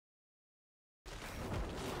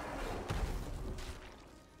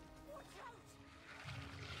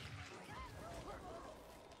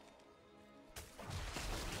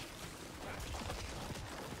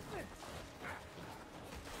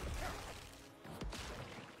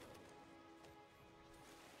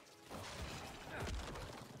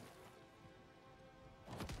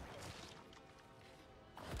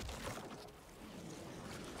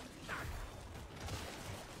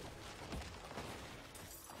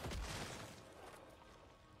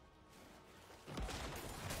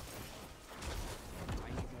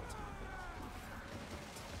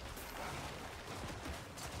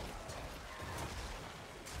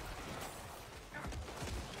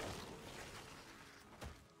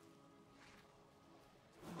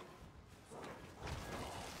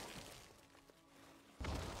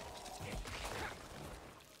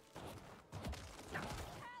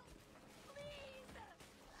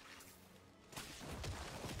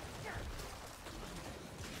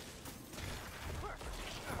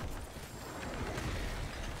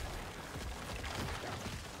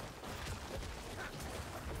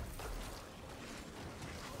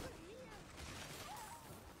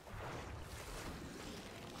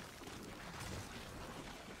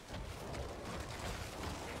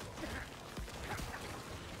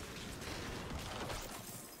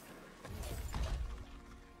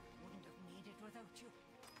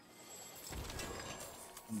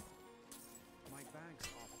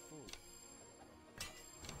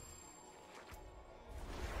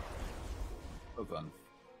Well done.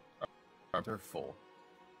 They're full.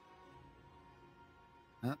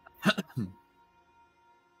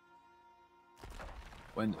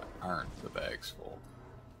 When aren't the bags full?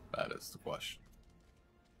 That is the question.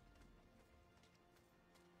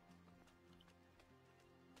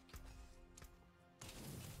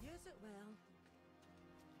 Use it well.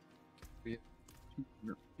 We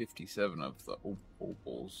have 57 of the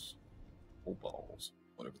obols,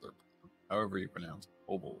 whatever they're, however you pronounce it,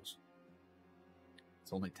 obols.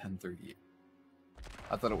 It's only 10:38.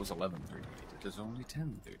 I thought it was 11:38. It is only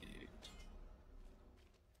 10:38.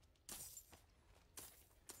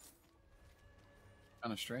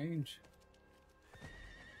 Kind of strange.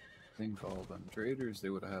 Thing called them traders. They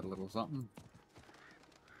would have had a little something.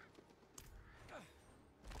 Let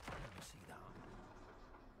me see that.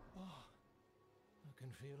 Oh, I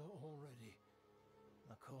can feel it already.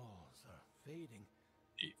 The calls are fading.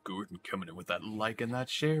 Dave Gordon coming in with that like and that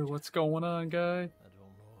share. What's going on, guy? I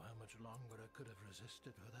don't know how much longer I could have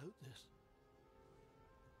resisted without this.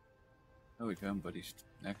 Oh, we found Buddy's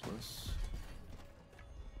necklace.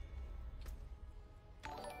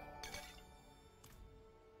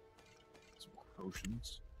 Some more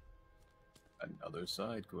potions. Another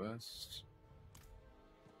side quest.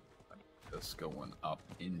 Just going up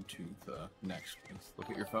into the next place.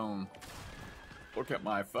 Look at your phone. Look at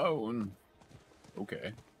my phone.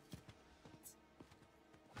 Okay.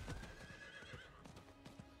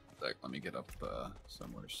 Like, let me get up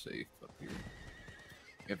somewhere safe up here.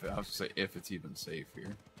 If I have to say, if it's even safe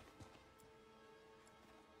here.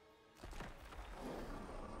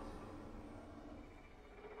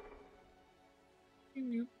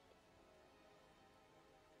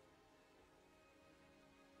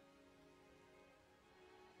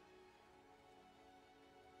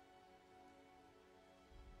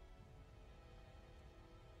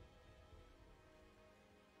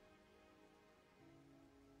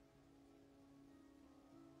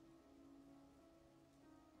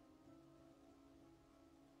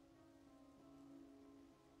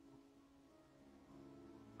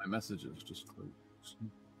 My messages just closed.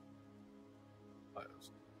 Files.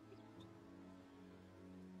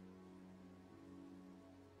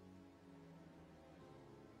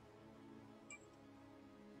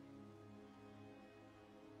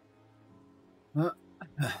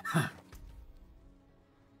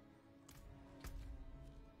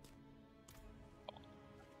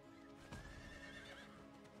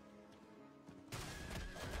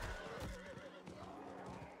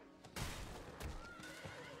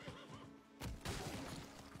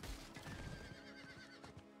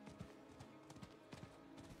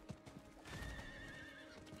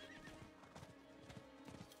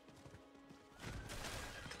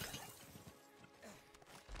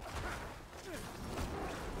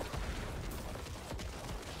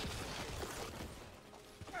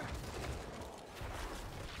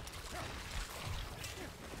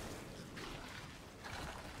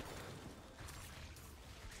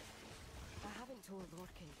 Told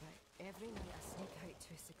Lorcan, but every night I sneak out to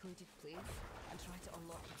a secluded place and try to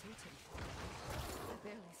unlock the totem. I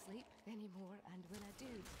barely sleep anymore, and when I do,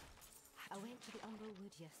 I went to the Umbral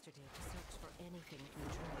Wood yesterday to search for anything from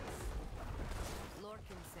druids.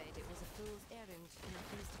 Lorcan said it was a fool's errand in the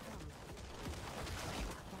days to come.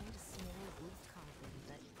 I found a small wood carving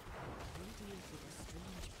that radiated a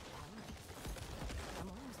strange power. I'm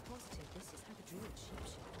almost positive this is how the druid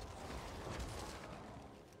shapeshift.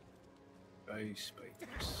 Ice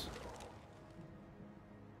spikes.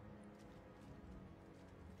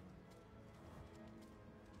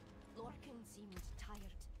 Lorcan seemed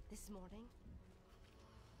tired this morning.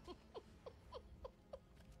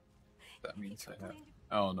 That means I have.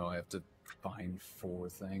 Oh no, I have to find 4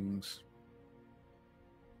 things.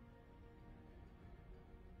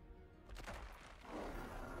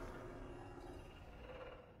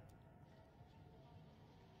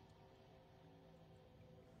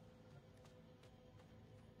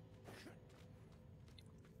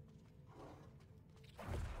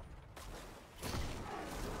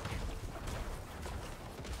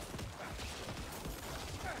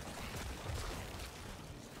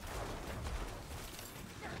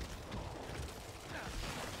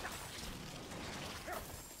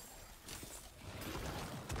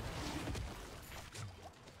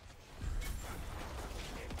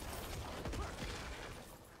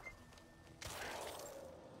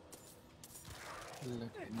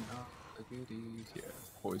 Looking up the goodies. Yeah,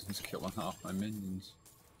 poison's killing off my minions.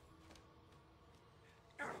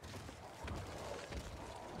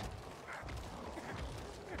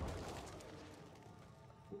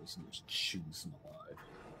 Poison just chews them alive.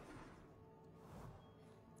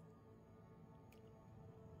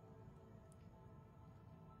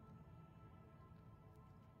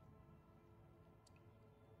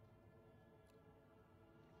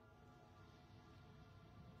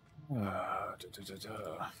 Da, da, da,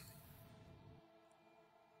 da.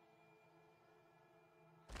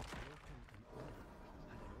 Lorcan and Una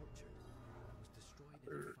had an orchard. It was destroyed in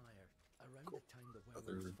a fire around the time the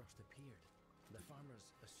werewolves first appeared. The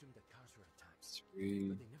farmers assumed the cows were attacked, 3,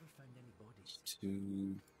 but they never found any bodies.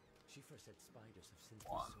 2, Schiffer said spiders have since 1.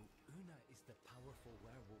 so Una is the powerful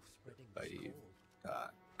werewolf spreading the 5. cold.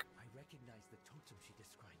 I recognize the totem she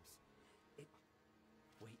describes. It...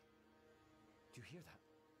 Wait. Do you hear that?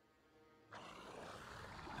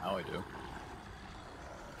 Now I do. You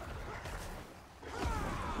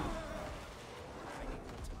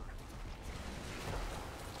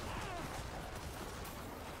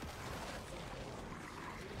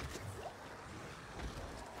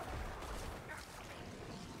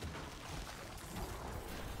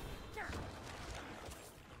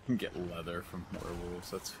can get leather from werewolves,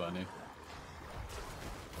 that's funny.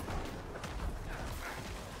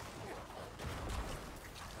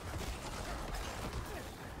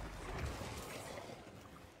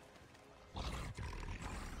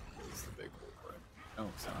 It's the big wolf, right? Oh,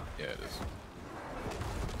 it's not. Yeah, it is.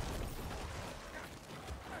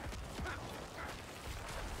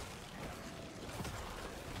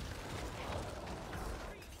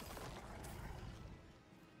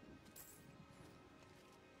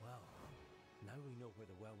 Well, now we know where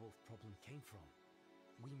the werewolf problem came from.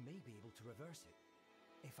 We may be able to reverse it,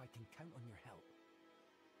 if I can count on your help.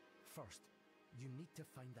 First, you need to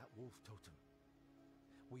find that wolf totem.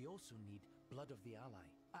 We also need blood of the ally,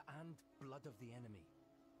 and blood of the enemy.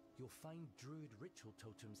 You'll find druid ritual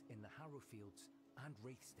totems in the Harrowfields and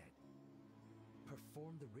Wraithstead.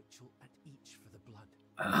 Perform the ritual at each for the blood.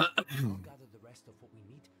 I'll gather the rest of what we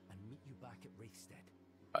need and meet you back at Wraithstead.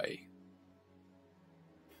 Bye.